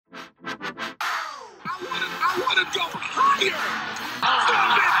gonna go higher.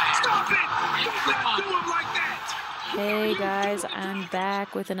 Stop it. Don't let do him like that. Hey guys, I'm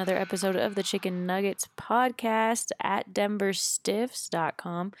back with another episode of the Chicken Nuggets podcast at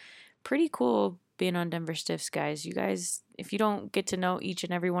denverstiffs.com. Pretty cool being on Denver Stiffs, guys. You guys, if you don't get to know each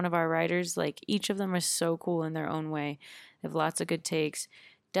and every one of our writers, like each of them is so cool in their own way. They have lots of good takes.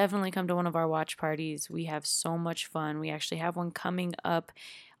 Definitely come to one of our watch parties. We have so much fun. We actually have one coming up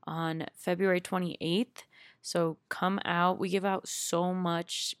on February 28th. So come out. We give out so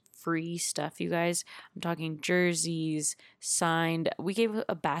much free stuff, you guys. I'm talking jerseys, signed. We gave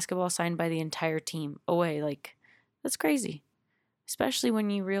a basketball signed by the entire team away. Like, that's crazy. Especially when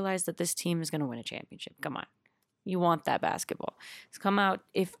you realize that this team is going to win a championship. Come on. You want that basketball. So come out.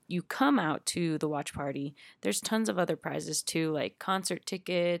 If you come out to the watch party, there's tons of other prizes too, like concert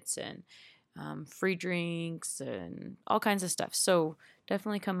tickets and free drinks and all kinds of stuff. So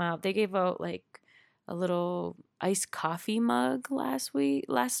definitely come out. They gave out like a little iced coffee mug last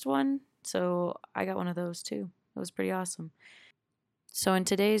one. So I got one of those too. It was pretty awesome. So in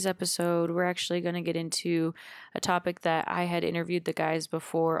today's episode, we're actually going to get into a topic that I had interviewed the guys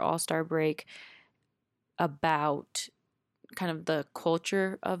before All-Star break about, kind of the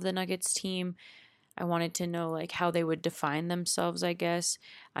culture of the Nuggets team. I wanted to know like how they would define themselves, I guess.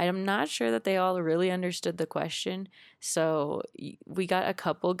 I'm not sure that they all really understood the question. So we got a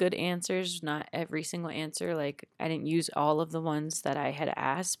couple good answers, not every single answer. Like I didn't use all of the ones that I had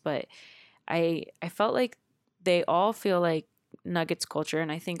asked, but I felt like they all feel like Nuggets culture,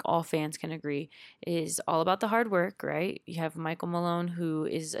 and I think all fans can agree, is all about the hard work, right? You have Michael Malone, who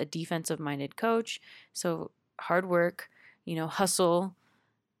is a defensive-minded coach. So hard work, hustle.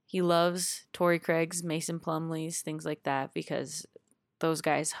 He loves Torrey Craig's, Mason Plumlee's, things like that, because those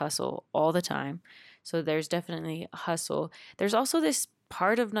guys hustle all the time. So there's definitely a hustle. There's also this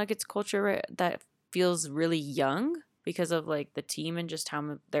part of Nuggets culture that feels really young because of like the team and just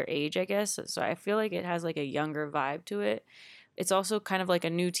how their age, I guess. So I feel like it has like a younger vibe to it. It's also kind of like a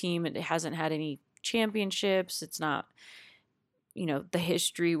new team. It hasn't had any championships. It's not, the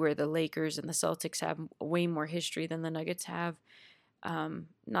history where the Lakers and the Celtics have way more history than the Nuggets have.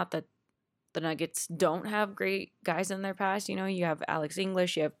 Not that the Nuggets don't have great guys in their past. You have Alex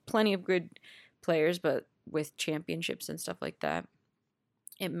English, you have plenty of good players, but with championships and stuff like that,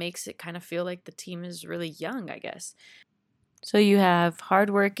 it makes it kind of feel like the team is really young, I guess. So you have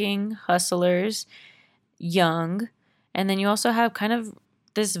hardworking hustlers, young, and then you also have kind of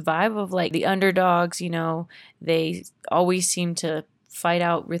this vibe of like the underdogs. They always seem to fight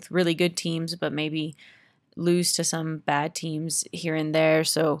out with really good teams, but maybe lose to some bad teams here and there.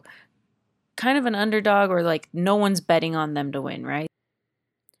 So kind of an underdog, or like no one's betting on them to win, right?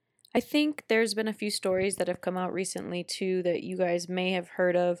 I think there's been a few stories that have come out recently too that you guys may have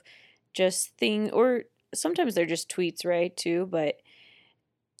heard of, or sometimes they're just tweets, right, too, but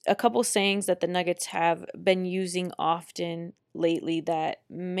a couple sayings that the Nuggets have been using often lately that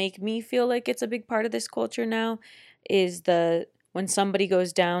make me feel like it's a big part of this culture now is the "when somebody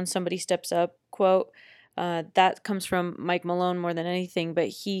goes down, somebody steps up" quote. That comes from Mike Malone more than anything, but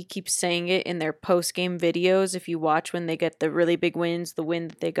he keeps saying it in their post-game videos. If you watch when they get the really big wins, the win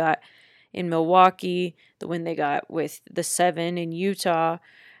that they got in Milwaukee, the win they got with the 7 in Utah,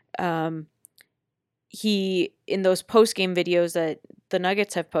 he, in those post-game videos that the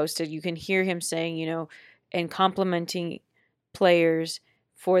Nuggets have posted, you can hear him saying, and complimenting players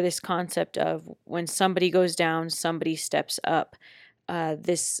for this concept of when somebody goes down, somebody steps up.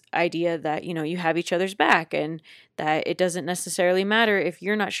 This idea that, you have each other's back and that it doesn't necessarily matter if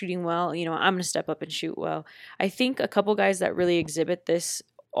you're not shooting well, I'm going to step up and shoot well. I think a couple guys that really exhibit this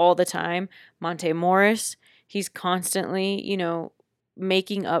all the time, Monte Morris, he's constantly,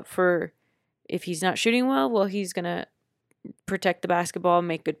 making up for if he's not shooting well, he's going to protect the basketball,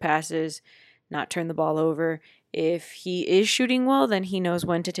 make good passes, not turn the ball over. If he is shooting well, then he knows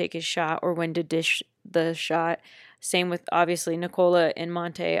when to take his shot or when to dish the shot. Same with, obviously, Nikola and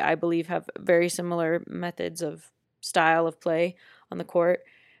Monte, I believe, have very similar methods of style of play on the court.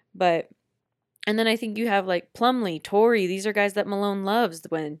 And then I think you have like Plumlee, Torrey. These are guys that Malone loves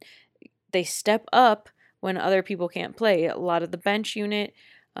when they step up when other people can't play. A lot of the bench unit,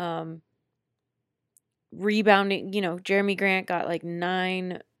 rebounding, Jeremy Grant got like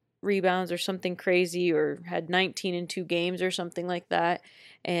 9 rebounds or something crazy, or had 19 in 2 games or something like that.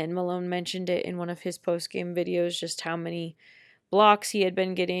 And Malone mentioned it in one of his post-game videos, just how many blocks he had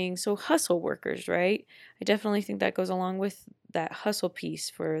been getting. So hustle workers, right? I definitely think that goes along with that hustle piece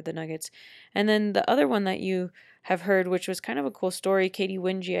for the Nuggets. And then the other one that you have heard, which was kind of a cool story, Katie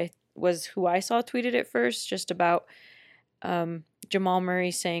Wingy was who I saw tweeted it first, just about Jamal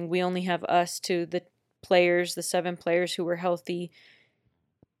Murray saying, "We only have us," to the players, the 7 players who were healthy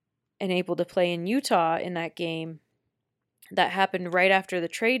and able to play in Utah in that game. That happened right after the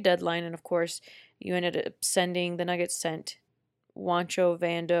trade deadline. And of course, you ended up the Nuggets sent Juancho,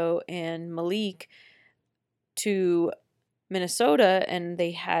 Vando, and Malik to Minnesota, and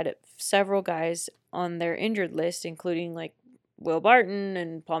they had several guys on their injured list, including like Will Barton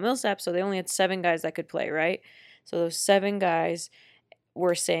and Paul Millsap. So they only had 7 guys that could play, right? So those 7 guys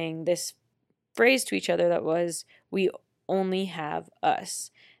were saying this phrase to each other that was, "We only have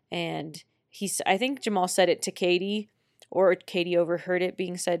us." And I think Jamal said it to Katie, or Katie overheard it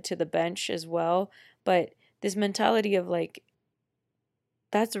being said to the bench as well. But this mentality of like,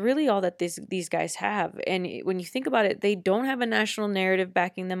 that's really all that these guys have. And when you think about it, they don't have a national narrative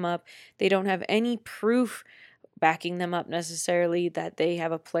backing them up. They don't have any proof backing them up necessarily that they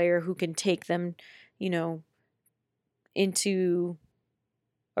have a player who can take them, into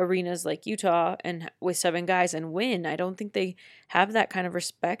arenas like Utah and with 7 guys and win. I don't think they have that kind of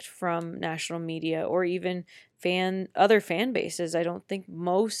respect from national media or even other fan bases. I don't think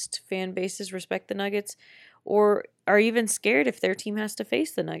most fan bases respect the Nuggets or are even scared if their team has to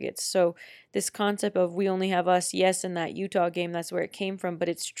face the Nuggets. So this concept of we only have us, yes, in that Utah game, that's where it came from, but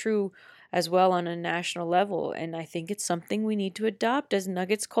it's true as well on a national level. And I think it's something we need to adopt as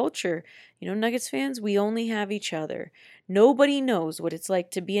Nuggets culture. Nuggets fans, we only have each other. Nobody knows what it's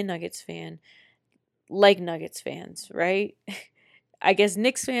like to be a Nuggets fan like Nuggets fans, right? I guess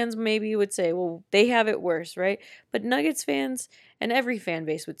Knicks fans maybe would say, well, they have it worse, right? But Nuggets fans and every fan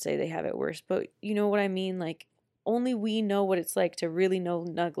base would say they have it worse. But you know what I mean? Like, only we know what it's like to really know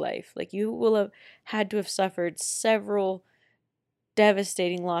Nug life. Like, you will have had to have suffered several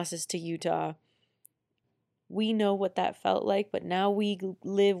devastating losses to Utah. We know what that felt like, but now we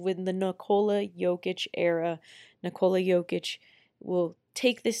live with the Nikola Jokic era. Nikola Jokic will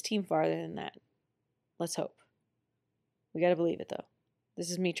take this team farther than that. Let's hope. We got to believe it, though. This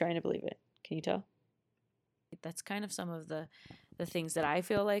is me trying to believe it. Can you tell? That's kind of some of the things that I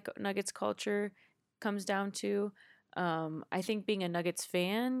feel like Nuggets culture comes down to. I think being a Nuggets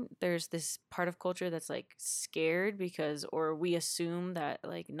fan, there's this part of culture that's like scared or we assume that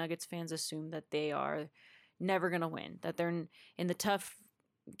like Nuggets fans assume that they are never going to win, that they're in the tough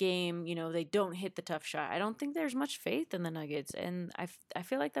game, they don't hit the tough shot. I don't think there's much faith in the Nuggets, and I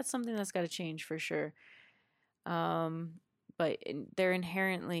feel like that's something that's got to change for sure. But they're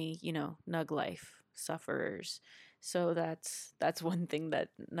inherently, Nug life sufferers. So that's one thing that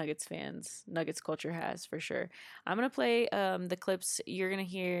Nuggets culture has for sure. I'm going to play the clips. You're going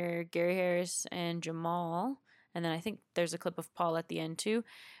to hear Gary Harris and Jamal, and then I think there's a clip of Paul at the end too,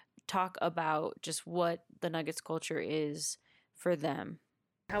 talk about just what the Nuggets culture is for them.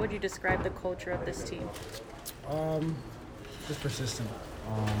 How would you describe the culture of this team? Just persistent.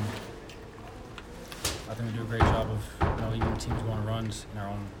 I think we do a great job of, even teams going runs in our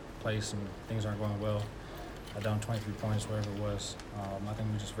own place and things aren't going well. Down 23 points, whatever it was. I think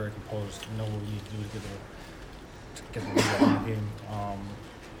we're just very composed. We know what we need to do to get the lead out of the game.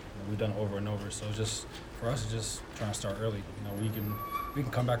 We've done it over and over. So just for us, it's just trying to start early. We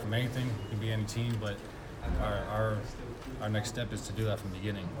can come back from anything. We can be any team, but our next step is to do that from the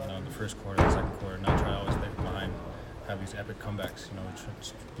beginning. In the first quarter, the second quarter, not try to always stay behind. Have these epic comebacks,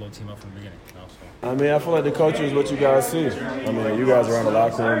 just blow the team up from the beginning. I feel like the culture is what you guys see. You guys are in the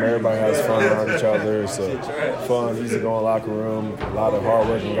locker room. Everybody has fun around each other. It's a fun, easygoing locker room. A lot of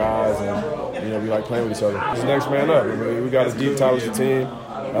hardworking guys, and we like playing with each other. It's the next man up. We got a deep, talented team.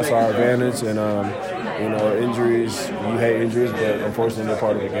 That's our advantage. And injuries. You hate injuries, but unfortunately they're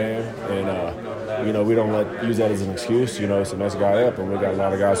part of the game. And we don't use that as an excuse. It's the next guy up, and we got a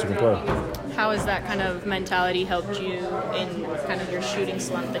lot of guys who can play. How has that kind of mentality helped you in kind of your shooting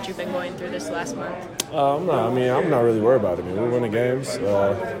slump that you've been going through this last month? I'm not really worried about it. We're winning games.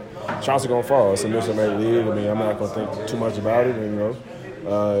 Shots are going to fall. It's a mission-made league. I'm not going to think too much about it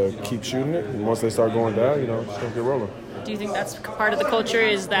and, keep shooting it. And once they start going down, just going to get rolling. Do you think that's part of the culture,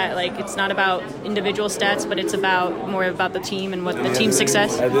 is that like it's not about individual stats, but it's more about the team and what the team's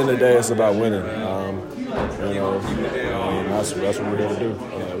success? At the end of the day, it's about winning. That's what we're here to do.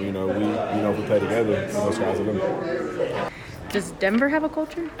 If we play together, those guys are winning. Does Denver have a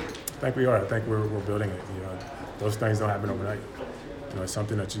culture? I think we are. I think we're building it. Those things don't happen overnight. It's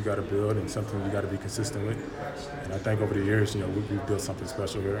something that you got to build and something you got to be consistent with. And I think over the years, we've built something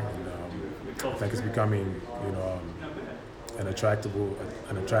special here. And I think it's becoming, an attractive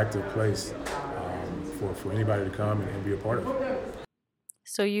place for anybody to come and be a part of.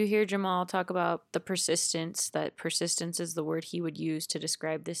 So you hear Jamal talk about the persistence, that persistence is the word he would use to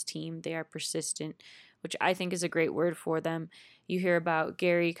describe this team. They are persistent. which I think is a great word for them. You hear about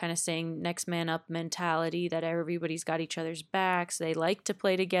Gary kind of saying next man up mentality, that everybody's got each other's backs. They like to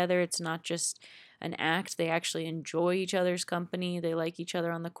play together. It's not just an act. They actually enjoy each other's company. They like each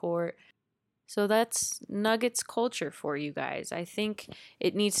other on the court. So that's Nuggets culture for you guys. I think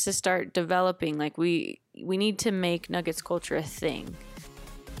it needs to start developing. Like we need to make Nuggets culture a thing.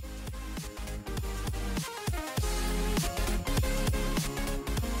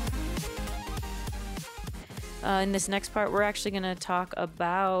 In this next part, we're actually going to talk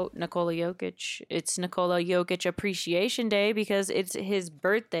about Nikola Jokic. It's Nikola Jokic Appreciation Day because it's his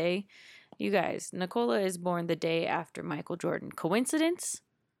birthday. You guys, Nikola is born the day after Michael Jordan. Coincidence?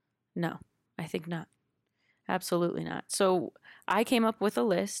 No, I think not. Absolutely not. So I came up with a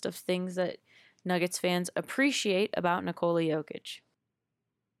list of things that Nuggets fans appreciate about Nikola Jokic.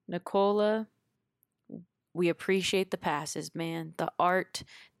 Nikola, we appreciate the passes, man. The art,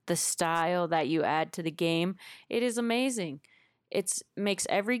 the style that you add to the game. It is amazing. It makes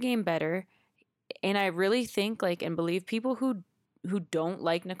every game better. And I really think and believe people who don't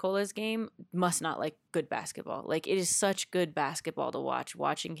like Nikola's game must not like good basketball. Like, it is such good basketball to watch.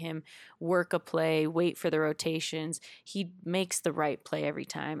 Watching him work a play, wait for the rotations. He makes the right play every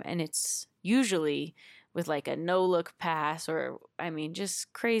time. And it's usually with a no-look pass or,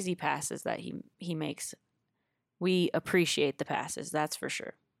 just crazy passes that he makes. We appreciate the passes, that's for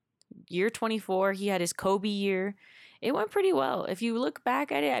sure. Year 24, he had his Kobe year. It went pretty well. If you look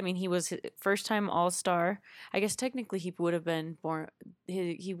back at it, he was first-time All-Star. I guess technically he would have been born.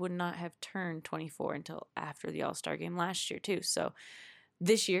 He would not have turned 24 until after the All-Star game last year, too. So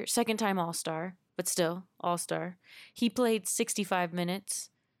this year, second-time All-Star, but still All-Star. He played 65 minutes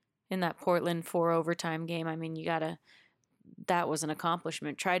in that Portland 4-overtime game. That was an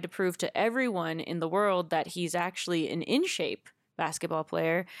accomplishment. Tried to prove to everyone in the world that he's actually an in-shape basketball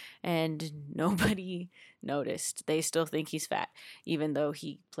player, and nobody noticed. They still think he's fat, even though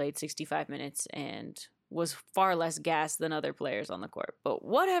he played 65 minutes and was far less gassed than other players on the court. But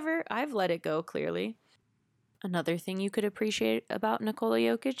whatever, I've let it go clearly. Another thing you could appreciate about Nikola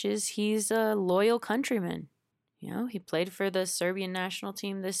Jokic is he's a loyal countryman. He played for the Serbian national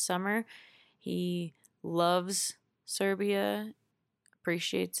team this summer. He loves Serbia,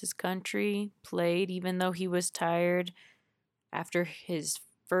 appreciates his country, played even though he was tired after his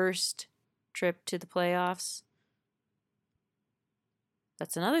first trip to the playoffs.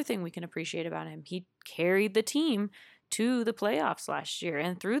 That's another thing we can appreciate about him. He carried the team to the playoffs last year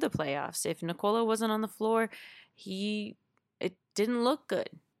and through the playoffs. If Nikola wasn't on the floor, it didn't look good.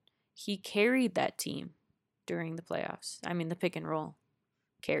 He carried that team during the playoffs. The pick and roll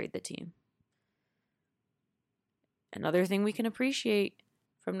carried the team. Another thing we can appreciate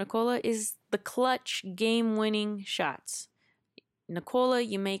from Nikola is the clutch game-winning shots. Nikola,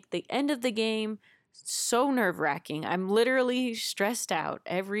 you make the end of the game so nerve-wracking. I'm literally stressed out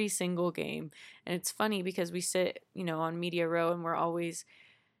every single game. And it's funny because we sit, on media row, and we're always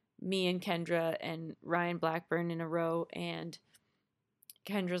me and Kendra and Ryan Blackburn in a row. And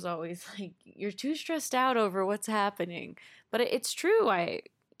Kendra's always like, you're too stressed out over what's happening. But it's true.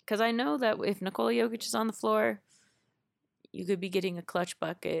 Because I know that if Nikola Jokic is on the floor, you could be getting a clutch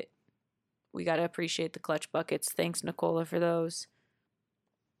bucket. We got to appreciate the clutch buckets. Thanks, Nikola, for those.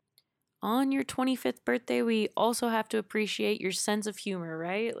 On your 25th birthday, we also have to appreciate your sense of humor,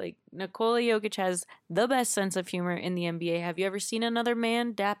 right? Nikola Jokic has the best sense of humor in the NBA. Have you ever seen another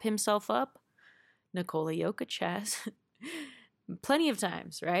man dap himself up? Nikola Jokic has. Plenty of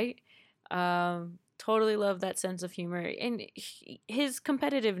times, right? Totally love that sense of humor. And his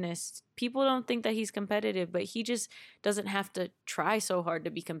competitiveness. People don't think that he's competitive, but he just doesn't have to try so hard to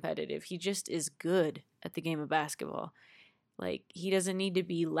be competitive. He just is good at the game of basketball. He doesn't need to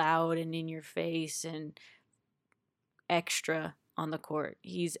be loud and in your face and extra on the court.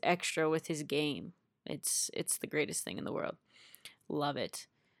 He's extra with his game. It's the greatest thing in the world. Love it.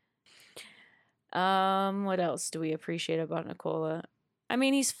 What else do we appreciate about Nikola?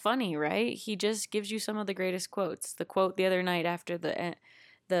 He's funny, right? He just gives you some of the greatest quotes. The quote the other night after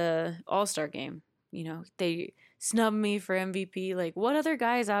the All-Star game, they snubbed me for MVP. What other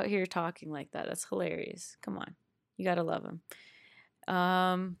guy's out here talking like that? That's hilarious. Come on. You got to love him.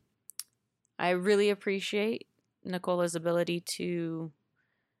 I really appreciate Nikola's ability to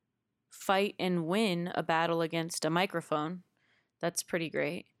fight and win a battle against a microphone. That's pretty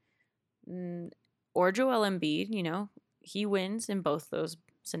great. Or Joel Embiid, he wins in both those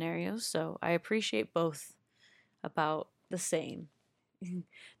scenarios. So I appreciate both about the same.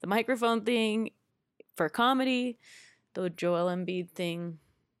 The microphone thing for comedy, the Joel Embiid thing,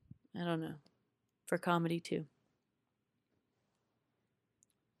 I don't know, for comedy too.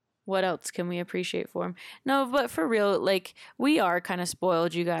 what else can we appreciate for him? No, but for real, like, we are kind of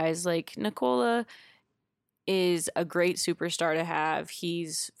spoiled, you guys. Like, Nikola is a great superstar to have.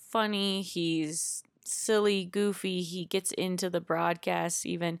 He's funny. He's silly, goofy. He gets into the broadcasts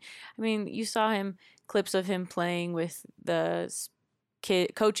even. I mean, you saw clips of him playing with the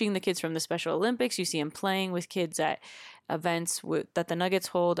coaching the kids from the Special Olympics. You see him playing with kids at events that the Nuggets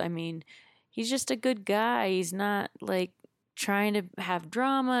hold. I mean, he's just a good guy. He's not like trying to have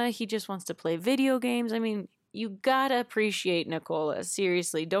drama. He just wants to play video games. I mean, you gotta appreciate Nikola.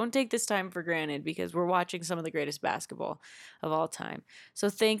 Seriously, don't take this time for granted because we're watching some of the greatest basketball of all time. So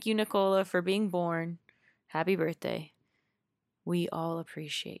thank you, Nikola, for being born. Happy birthday. We all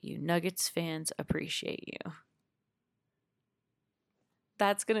appreciate you. Nuggets fans appreciate you.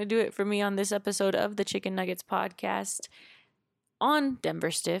 That's going to do it for me on this episode of the Chicken Nuggets podcast on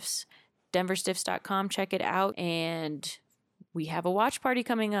Denver Stiffs. DenverStiffs.com. Check it out. And we have a watch party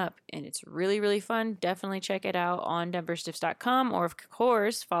coming up, and it's really, really fun. Definitely check it out on DenverStiffs.com, or, of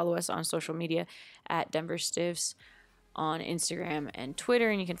course, follow us on social media at Denver Stiffs on Instagram and Twitter,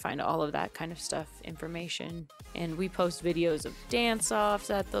 and you can find all of that kind of stuff, information. And we post videos of dance-offs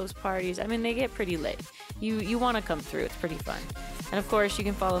at those parties. I mean, they get pretty lit. You want to come through. It's pretty fun. And, of course, you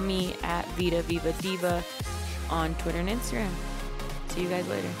can follow me at Vita Viva Diva on Twitter and Instagram. See you guys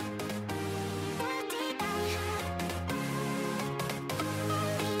later.